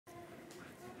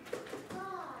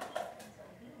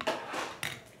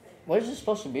What is this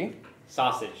supposed to be?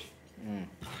 Sausage. Mm.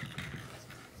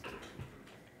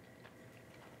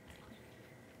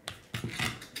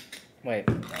 Wait.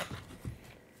 No.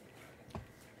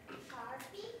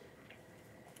 Coffee?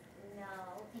 No.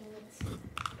 Dang it.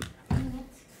 Dang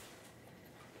it.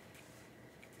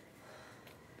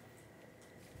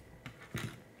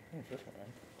 What's this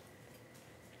one?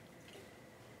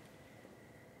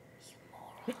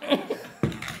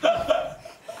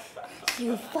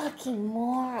 You fucking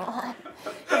moron.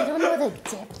 You don't know the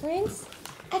difference?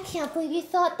 I can't believe you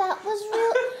thought that was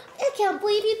real. I can't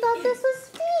believe you thought this was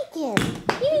vegan.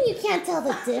 You mean you can't tell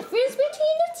the difference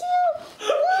between the two?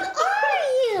 What are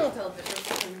you? Tell the difference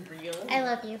between real. I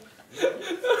love you.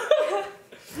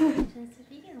 It's a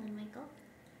vegan one, Michael.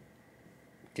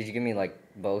 Did you give me like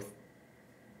both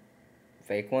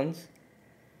fake ones?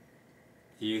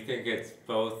 Do you think it's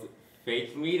both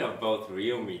fake meat or both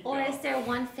real meat? Or though? is there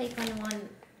one fake and one?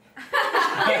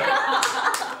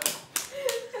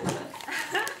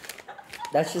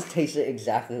 That just tasted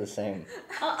exactly the same.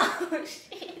 Oh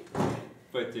shit.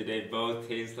 But do they both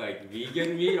taste like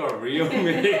vegan meat or real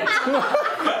meat?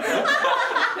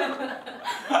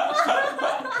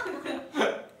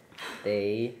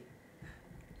 They...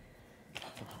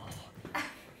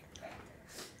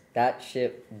 That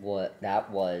shit,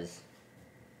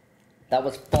 that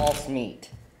was false meat.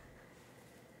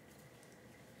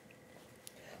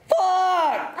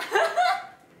 Fuck!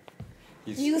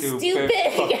 You stupid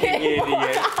fucking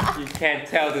idiot. You can't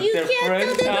tell the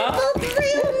difference, huh?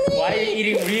 Why are you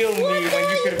eating real meat when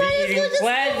you could be eating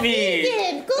plant meat?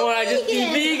 Or I just be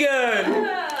vegan?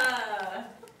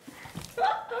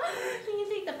 Can you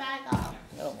take the bag off?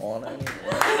 I don't want any.